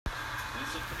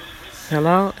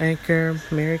Hello, Anchor.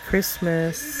 Merry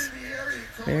Christmas.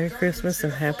 Merry Christmas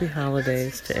and happy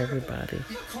holidays to everybody.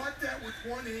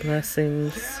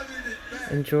 Blessings.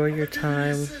 Enjoy your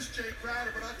time.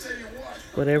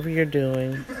 Whatever you're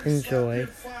doing, enjoy.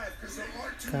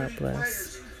 God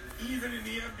bless.